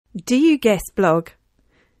Do you guest blog?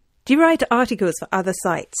 Do you write articles for other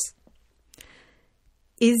sites?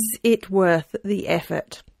 Is it worth the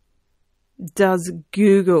effort? Does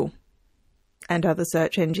Google and other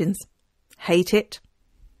search engines hate it?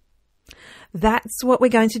 That's what we're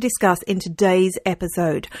going to discuss in today's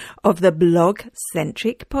episode of the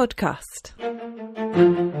Blog-Centric Podcast.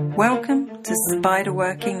 Welcome to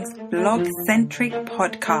Spiderworking's Blog-Centric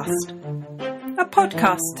Podcast, a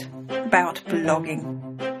podcast about blogging.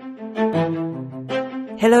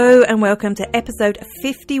 Hello and welcome to episode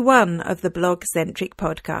 51 of the Blog-Centric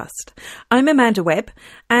Podcast. I'm Amanda Webb,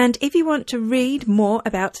 and if you want to read more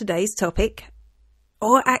about today's topic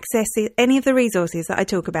or access any of the resources that I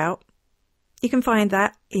talk about, you can find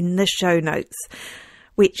that in the show notes,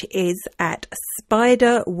 which is at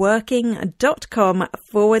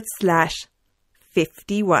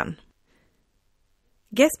spiderworking.com/51.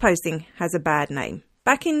 Guest posting has a bad name.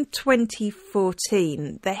 Back in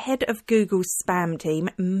 2014, the head of Google's spam team,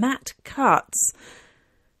 Matt Cutts,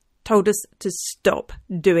 told us to stop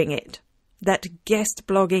doing it. That guest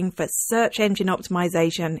blogging for search engine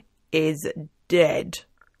optimization is dead.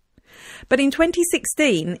 But in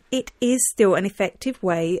 2016, it is still an effective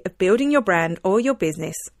way of building your brand or your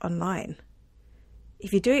business online.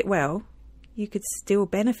 If you do it well, you could still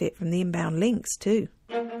benefit from the inbound links too.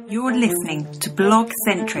 You're listening to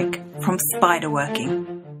Blog-Centric from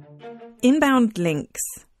Spiderworking. Inbound links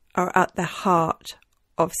are at the heart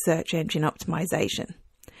of search engine optimization.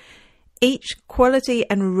 Each quality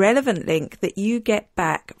and relevant link that you get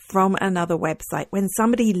back from another website, when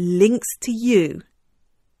somebody links to you,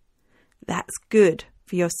 that's good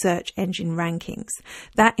for your search engine rankings.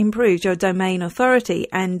 That improves your domain authority,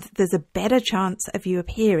 and there's a better chance of you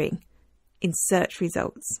appearing in search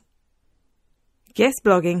results. Guest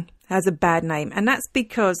blogging has a bad name, and that's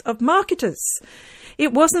because of marketers.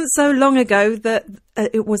 It wasn't so long ago that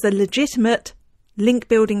it was a legitimate link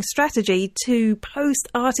building strategy to post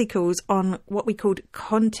articles on what we called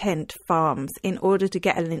content farms in order to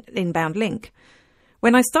get an inbound link.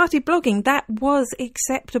 When I started blogging, that was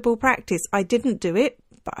acceptable practice. I didn't do it,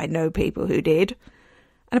 but I know people who did,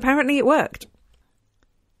 and apparently it worked.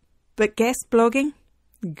 But guest blogging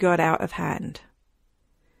got out of hand.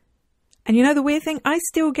 And you know the weird thing? I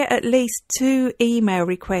still get at least 2 email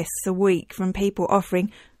requests a week from people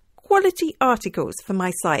offering quality articles for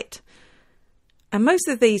my site. And most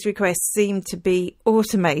of these requests seem to be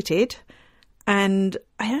automated, and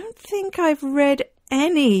I don't think I've read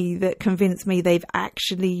any that convince me they've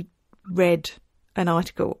actually read an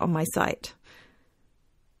article on my site.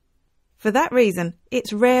 For that reason,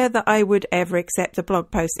 it's rare that I would ever accept a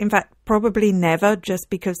blog post. In fact, probably never, just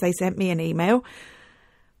because they sent me an email.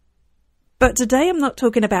 But today I'm not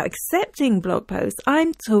talking about accepting blog posts.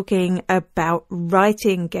 I'm talking about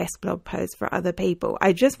writing guest blog posts for other people.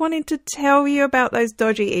 I just wanted to tell you about those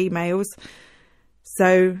dodgy emails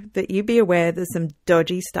so that you be aware there's some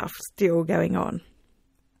dodgy stuff still going on.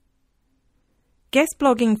 Guest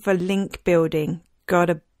blogging for link building got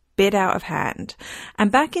a bit out of hand,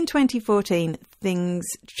 and back in 2014 things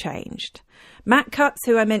changed. Matt Cutts,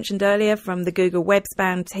 who I mentioned earlier from the Google Web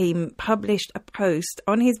Spam team, published a post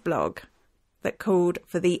on his blog that called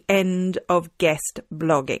for the end of guest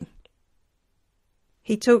blogging.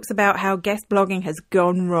 He talks about how guest blogging has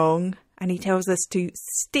gone wrong, and he tells us to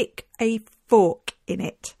stick a fork in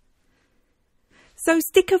it. So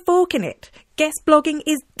stick a fork in it. Guest blogging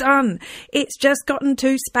is done. It's just gotten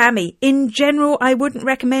too spammy. In general, I wouldn't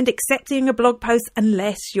recommend accepting a blog post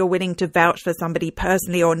unless you're willing to vouch for somebody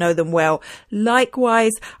personally or know them well.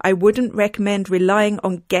 Likewise, I wouldn't recommend relying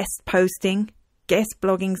on guest posting, guest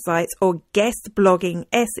blogging sites, or guest blogging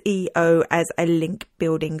SEO as a link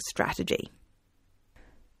building strategy.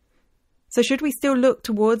 So should we still look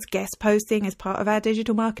towards guest posting as part of our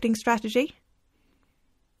digital marketing strategy?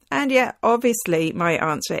 And yeah, obviously my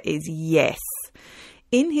answer is yes.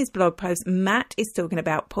 In his blog post, Matt is talking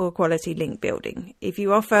about poor quality link building. If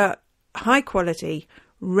you offer high quality,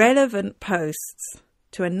 relevant posts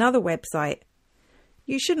to another website,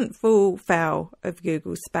 you shouldn't fall foul of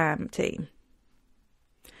Google's spam team.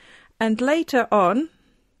 And later on,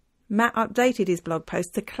 Matt updated his blog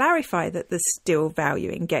post to clarify that there's still value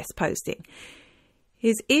in guest posting.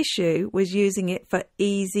 His issue was using it for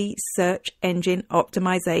easy search engine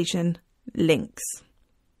optimization links.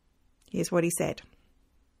 Here's what he said.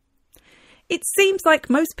 It seems like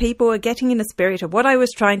most people are getting in the spirit of what I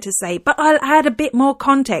was trying to say, but I'll add a bit more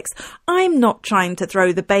context. I'm not trying to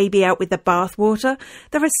throw the baby out with the bathwater.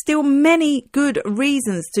 There are still many good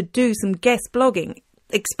reasons to do some guest blogging.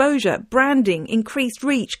 Exposure, branding, increased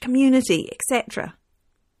reach, community, etc.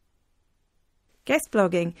 Guest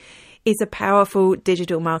blogging is a powerful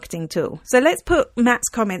digital marketing tool. So let's put Matt's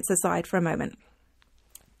comments aside for a moment.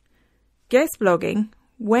 Guest blogging,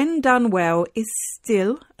 when done well, is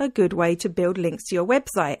still a good way to build links to your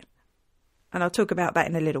website. And I'll talk about that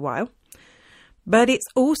in a little while. But it's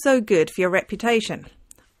also good for your reputation.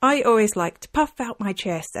 I always like to puff out my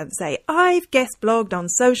chest and say, I've guest blogged on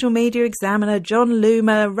Social Media Examiner, John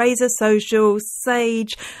Loomer, Razor Social,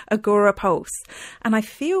 Sage, Agora Pulse. And I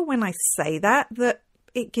feel when I say that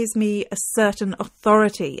it gives me a certain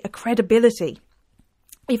authority, a credibility.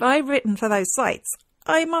 If I've written for those sites,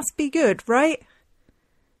 I must be good, right?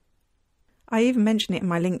 I even mention it in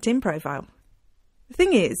my LinkedIn profile. The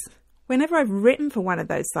thing is, whenever I've written for one of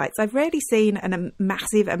those sites, I've rarely seen a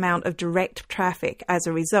massive amount of direct traffic as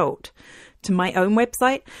a result to my own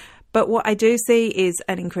website. But what I do see is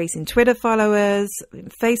an increase in Twitter followers, in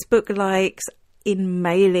Facebook likes, in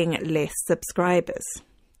mailing list subscribers.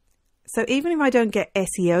 So even if I don't get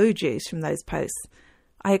SEO juice from those posts,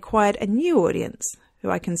 I acquired a new audience who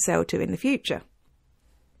I can sell to in the future.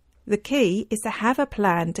 The key is to have a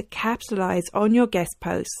plan to capitalize on your guest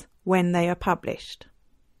posts when they are published.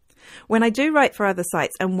 When I do write for other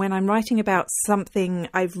sites and when I'm writing about something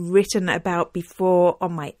I've written about before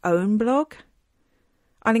on my own blog,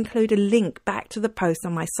 I'll include a link back to the post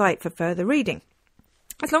on my site for further reading.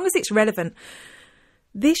 As long as it's relevant,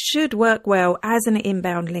 this should work well as an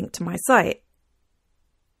inbound link to my site.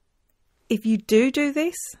 If you do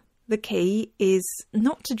this, the key is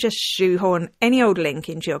not to just shoehorn any old link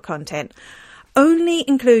into your content. Only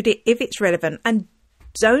include it if it's relevant, and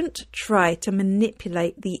don't try to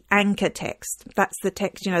manipulate the anchor text. That's the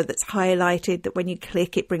text, that's highlighted, that when you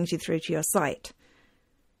click, it brings you through to your site.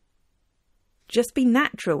 Just be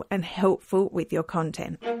natural and helpful with your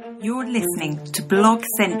content. You're listening to Blog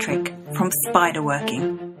Centric from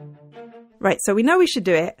Spiderworking. Right, so we know we should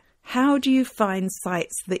do it. How do you find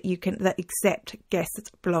sites that accept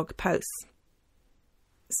guest blog posts?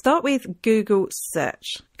 Start with Google search.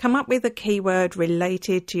 Come up with a keyword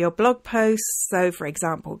related to your blog posts. So, for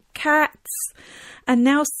example, cats. And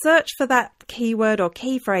now search for that keyword or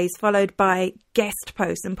key phrase followed by guest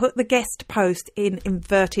post, and put the guest post in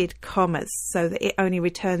inverted commas so that it only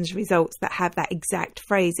returns results that have that exact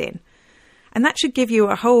phrase in. And that should give you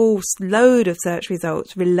a whole load of search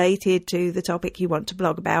results related to the topic you want to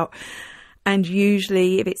blog about. And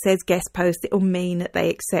usually if it says guest post, it will mean that they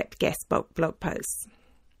accept guest blog posts.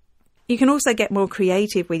 You can also get more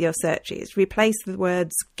creative with your searches. Replace the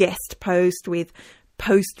words guest post with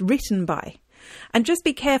post written by. And just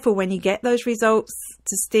be careful when you get those results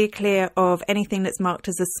to steer clear of anything that's marked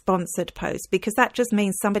as a sponsored post, because that just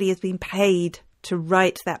means somebody has been paid to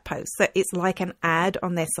write that post. So it's like an ad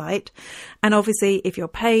on their site. And obviously, if you're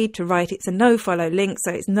paid to write, it's a no-follow link,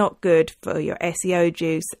 so it's not good for your SEO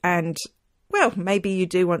juice. And, well, maybe you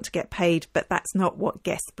do want to get paid, but that's not what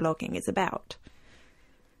guest blogging is about.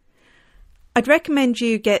 I'd recommend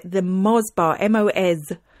you get the Moz bar,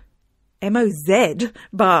 M-O-Z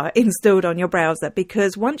bar installed on your browser,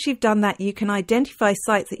 because once you've done that, you can identify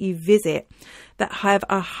sites that you visit that have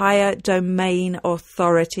a higher domain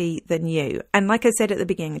authority than you. And like I said at the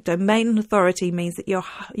beginning, domain authority means that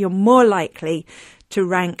you're more likely to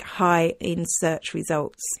rank high in search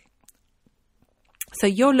results. So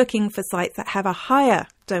you're looking for sites that have a higher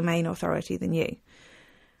domain authority than you.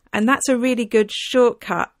 And that's a really good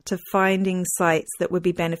shortcut to finding sites that would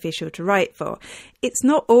be beneficial to write for. It's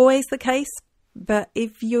not always the case, but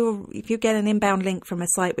if you get an inbound link from a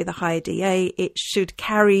site with a higher DA, it should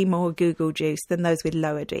carry more Google juice than those with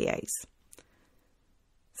lower DAs.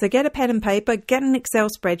 So get a pen and paper, get an Excel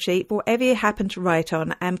spreadsheet, whatever you happen to write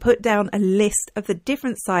on, and put down a list of the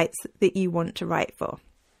different sites that you want to write for.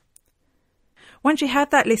 Once you have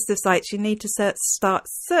that list of sites, you need to start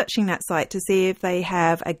searching that site to see if they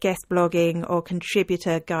have a guest blogging or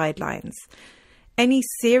contributor guidelines. Any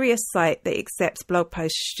serious site that accepts blog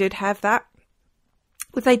posts should have that.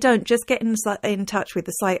 If they don't, just get in touch with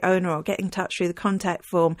the site owner or get in touch through the contact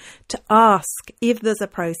form to ask if there's a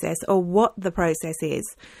process or what the process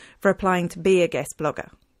is for applying to be a guest blogger.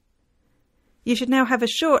 You should now have a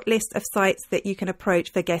short list of sites that you can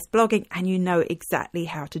approach for guest blogging, and you know exactly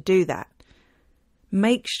how to do that.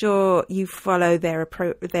 Make sure you follow their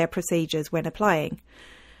procedures when applying.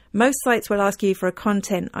 Most sites will ask you for a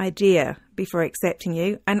content idea before accepting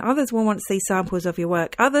you, and others will want to see samples of your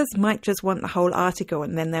work. Others might just want the whole article,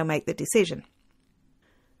 and then they'll make the decision.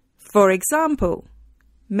 For example,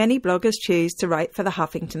 many bloggers choose to write for the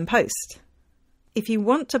Huffington Post. If you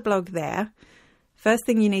want to blog there, first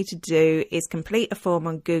thing you need to do is complete a form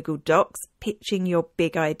on Google Docs pitching your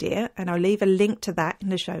big idea, and I'll leave a link to that in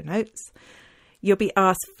the show notes. You'll be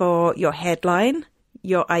asked for your headline,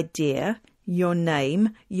 your idea, your name,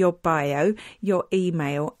 your bio, your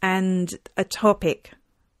email, and a topic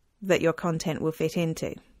that your content will fit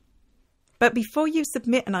into. But before you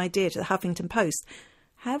submit an idea to the Huffington Post,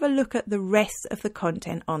 have a look at the rest of the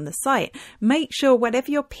content on the site. Make sure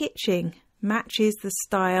whatever you're pitching matches the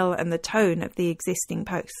style and the tone of the existing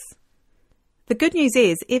posts. The good news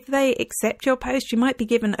is, if they accept your post, you might be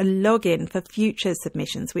given a login for future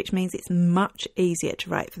submissions, which means it's much easier to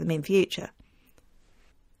write for them in future.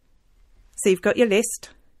 So you've got your list,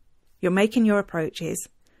 you're making your approaches.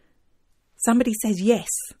 Somebody says yes.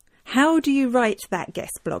 How do you write that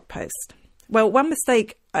guest blog post? Well, one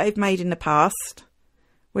mistake I've made in the past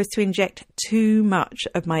was to inject too much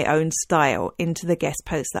of my own style into the guest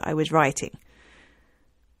post that I was writing.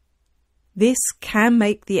 This can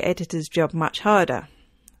make the editor's job much harder.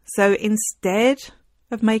 So instead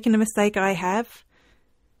of making a mistake I have,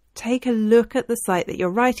 take a look at the site that you're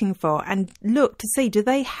writing for and look to see, do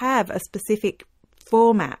they have a specific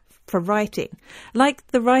format for writing? Like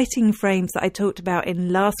the writing frames that I talked about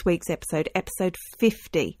in last week's episode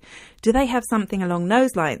 50. Do they have something along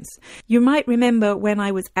those lines? You might remember when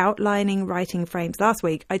I was outlining writing frames last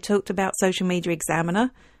week, I talked about Social Media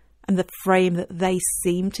Examiner and the frame that they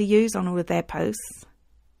seem to use on all of their posts.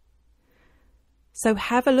 So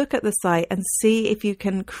have a look at the site and see if you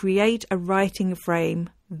can create a writing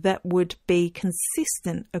frame that would be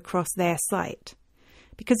consistent across their site.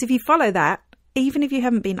 Because if you follow that, even if you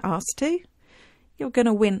haven't been asked to, you're going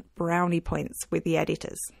to win brownie points with the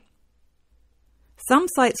editors. Some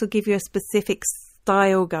sites will give you a specific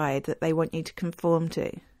style guide that they want you to conform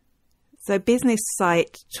to. So business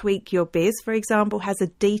site Tweak Your Biz, for example, has a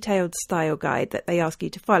detailed style guide that they ask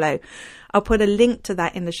you to follow. I'll put a link to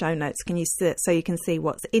that in the show notes so you can see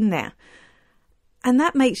what's in there. And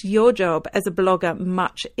that makes your job as a blogger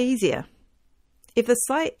much easier. If the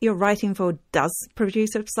site you're writing for does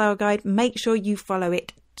produce a style guide, make sure you follow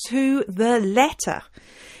it to the letter.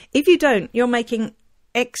 If you don't, you're making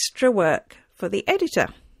extra work for the editor.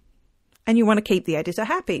 And you want to keep the editor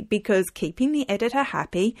happy, because keeping the editor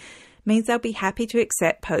happy means they'll be happy to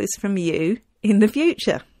accept posts from you in the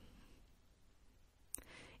future.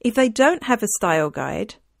 If they don't have a style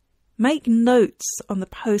guide, make notes on the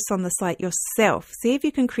posts on the site yourself. See if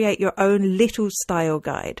you can create your own little style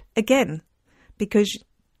guide. Again, because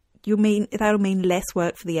that'll mean less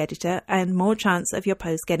work for the editor and more chance of your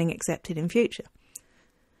post getting accepted in future.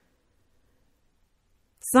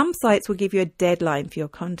 Some sites will give you a deadline for your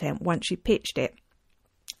content once you pitched it.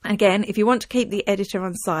 Again, if you want to keep the editor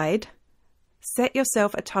on side, set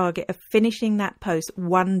yourself a target of finishing that post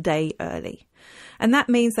one day early. And that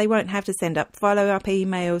means they won't have to send up follow-up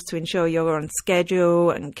emails to ensure you're on schedule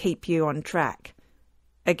and keep you on track.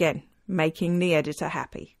 Again, making the editor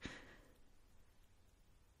happy.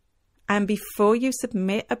 And before you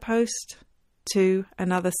submit a post to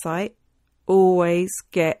another site, always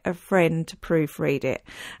get a friend to proofread it.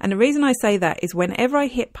 And the reason I say that is whenever I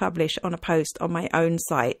hit publish on a post on my own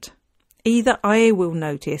site, either I will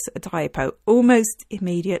notice a typo almost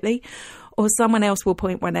immediately, or someone else will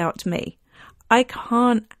point one out to me. I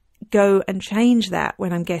can't go and change that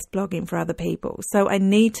when I'm guest blogging for other people. So I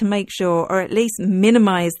need to make sure, or at least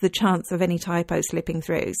minimize the chance of any typo slipping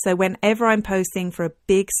through. So whenever I'm posting for a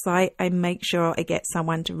big site, I make sure I get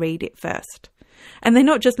someone to read it first. And they're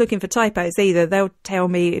not just looking for typos either. They'll tell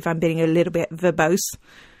me if I'm being a little bit verbose,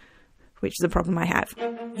 which is a problem I have.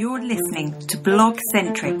 You're listening to Blog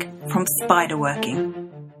Centric from Spiderworking.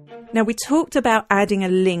 Now, we talked about adding a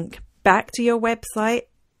link back to your website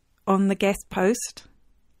on the guest post.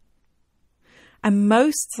 And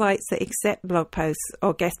most sites that accept blog posts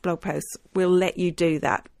or guest blog posts will let you do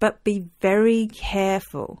that. But be very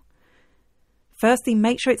careful. Firstly,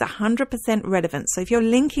 make sure it's 100% relevant. So if you're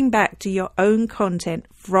linking back to your own content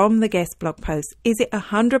from the guest blog post, is it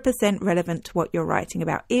 100% relevant to what you're writing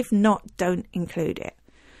about? If not, don't include it.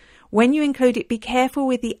 When you include it, be careful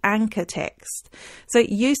with the anchor text. So it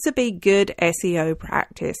used to be good SEO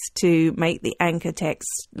practice to make the anchor text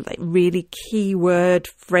like really keyword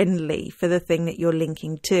friendly for the thing that you're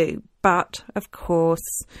linking to. But of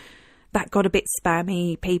course, that got a bit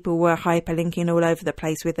spammy. People were hyperlinking all over the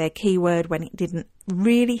place with their keyword when it didn't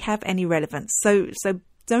really have any relevance. So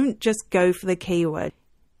don't just go for the keyword.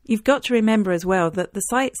 You've got to remember as well that the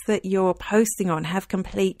sites that you're posting on have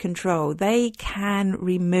complete control. They can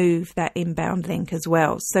remove that inbound link as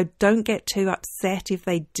well. So don't get too upset if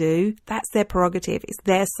they do. That's their prerogative. It's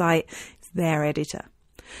their site. It's their editor.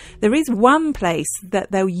 There is one place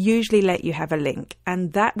that they'll usually let you have a link,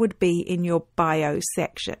 and that would be in your bio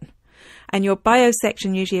section. And your bio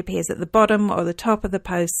section usually appears at the bottom or the top of the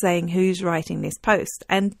post saying who's writing this post.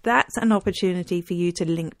 And that's an opportunity for you to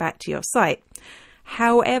link back to your site.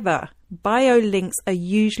 However, bio links are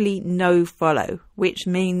usually no follow, which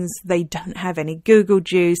means they don't have any Google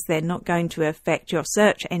juice. They're not going to affect your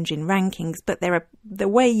search engine rankings, but they're the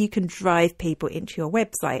way you can drive people into your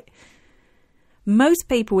website. Most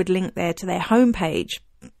people would link there to their homepage,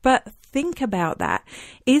 but think about that.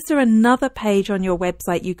 Is there another page on your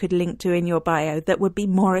website you could link to in your bio that would be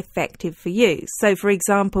more effective for you? So, for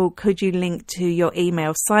example, could you link to your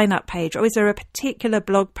email sign-up page, or is there a particular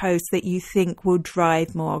blog post that you think will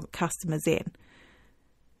drive more customers in?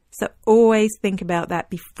 So always think about that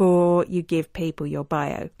before you give people your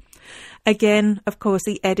bio. Again, of course,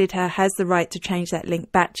 the editor has the right to change that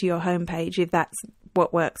link back to your homepage if that's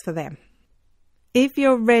what works for them. If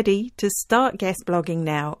you're ready to start guest blogging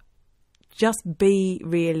now, just be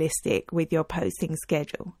realistic with your posting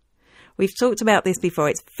schedule. We've talked about this before.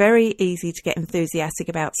 It's very easy to get enthusiastic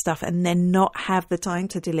about stuff and then not have the time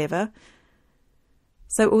to deliver.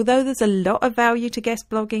 So although there's a lot of value to guest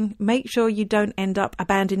blogging, make sure you don't end up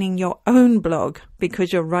abandoning your own blog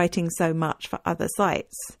because you're writing so much for other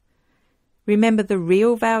sites. Remember, the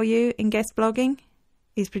real value in guest blogging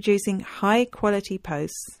is producing high quality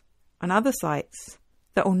posts on other sites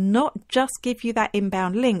that will not just give you that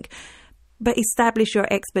inbound link, but establish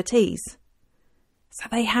your expertise. So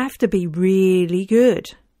they have to be really good.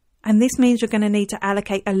 And this means you're going to need to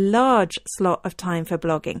allocate a large slot of time for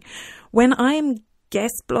blogging. When I'm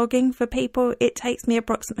guest blogging for people, it takes me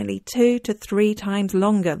approximately 2 to 3 times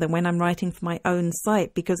longer than when I'm writing for my own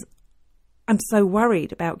site because I'm so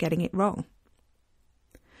worried about getting it wrong.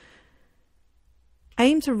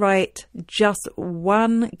 Aim to write just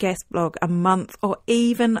one guest blog a month or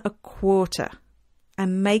even a quarter,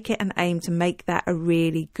 and make it an aim to make that a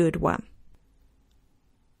really good one.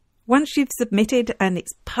 Once you've submitted and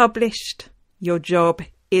it's published, your job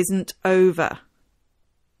isn't over.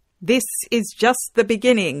 This is just the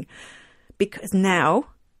beginning, because now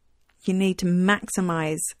you need to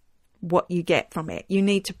maximize what you get from it. You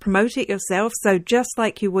need to promote it yourself. So just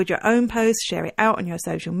like you would your own post, share it out on your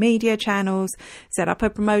social media channels, set up a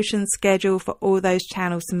promotion schedule for all those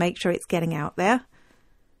channels to make sure it's getting out there.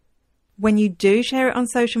 When you do share it on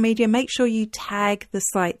social media, make sure you tag the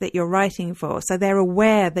site that you're writing for so they're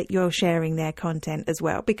aware that you're sharing their content as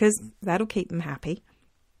well, because that'll keep them happy.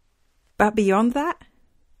 But beyond that,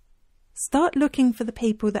 start looking for the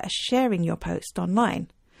people that are sharing your post online.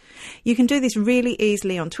 You can do this really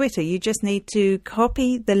easily on Twitter. You just need to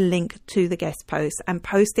copy the link to the guest post and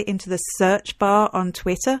post it into the search bar on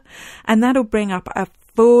Twitter, and that'll bring up a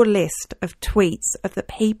full list of tweets of the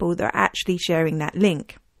people that are actually sharing that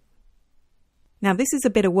link. Now, this is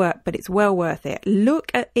a bit of work, but it's well worth it.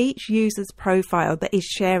 Look at each user's profile that is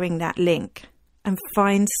sharing that link and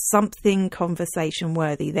find something conversation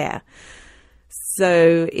worthy there.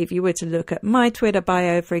 So if you were to look at my Twitter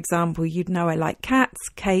bio, for example, you'd know I like cats,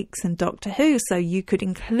 cakes and Doctor Who. So you could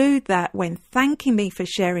include that when thanking me for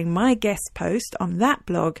sharing my guest post on that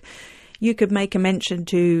blog. You could make a mention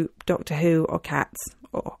to Doctor Who or cats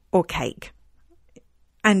or cake.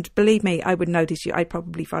 And believe me, I would notice you. I'd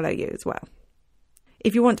probably follow you as well.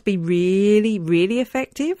 If you want to be really, really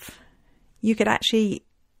effective, you could actually,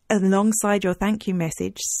 alongside your thank you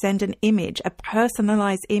message, send an image, a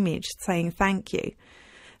personalized image saying thank you.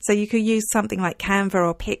 So you could use something like Canva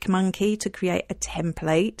or PicMonkey to create a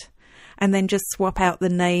template and then just swap out the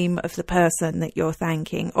name of the person that you're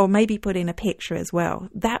thanking, or maybe put in a picture as well.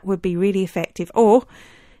 That would be really effective. Or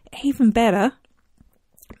even better,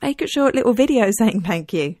 make a short little video saying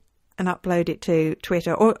thank you and upload it to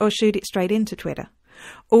Twitter or shoot it straight into Twitter.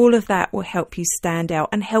 All of that will help you stand out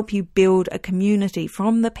and help you build a community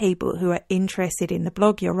from the people who are interested in the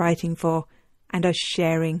blog you're writing for and are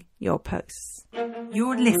sharing your posts.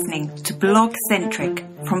 You're listening to Blog Centric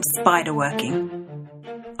from Spiderworking.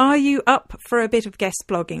 Are you up for a bit of guest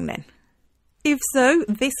blogging then? If so,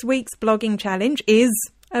 this week's blogging challenge is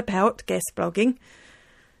about guest blogging.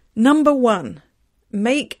 Number 1,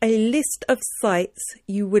 make a list of sites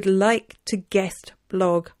you would like to guest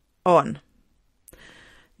blog on.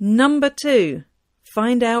 Number 2,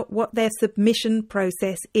 find out what their submission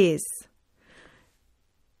process is.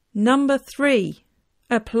 Number 3,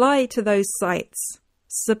 apply to those sites.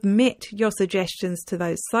 Submit your suggestions to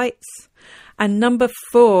those sites. And number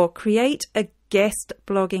 4, create a guest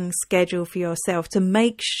blogging schedule for yourself to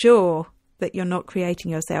make sure that you're not creating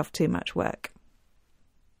yourself too much work.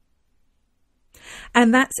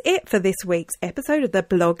 And that's it for this week's episode of the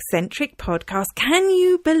Blog Centric podcast. Can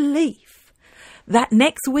you believe that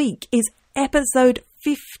next week is episode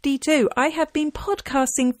 52. I have been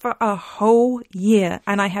podcasting for a whole year,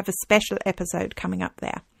 and I have a special episode coming up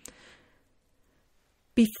there.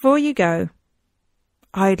 Before you go,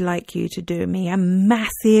 I'd like you to do me a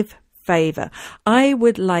massive favour. I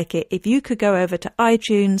would like it if you could go over to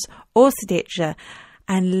iTunes or Stitcher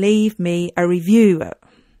and leave me a review.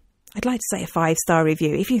 I'd like to say a 5-star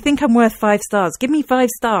review. If you think I'm worth 5 stars, give me 5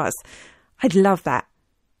 stars. I'd love that.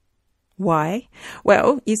 Why?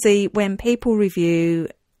 Well, you see, when people review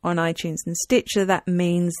on iTunes and Stitcher, that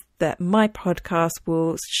means that my podcast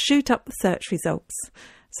will shoot up the search results.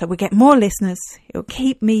 So we'll get more listeners. It'll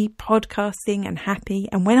keep me podcasting and happy.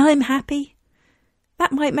 And when I'm happy,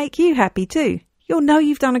 that might make you happy too. You'll know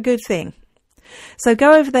you've done a good thing. So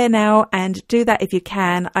go over there now and do that if you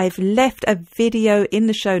can. I've left a video in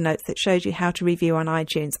the show notes that shows you how to review on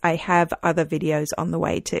iTunes. I have other videos on the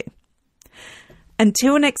way too.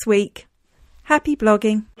 Until next week, happy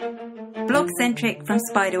blogging. Blogcentric from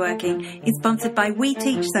Spiderworking is sponsored by We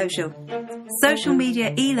Teach Social, social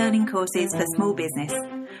media e-learning courses for small business.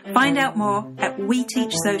 Find out more at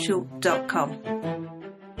weteachsocial.com.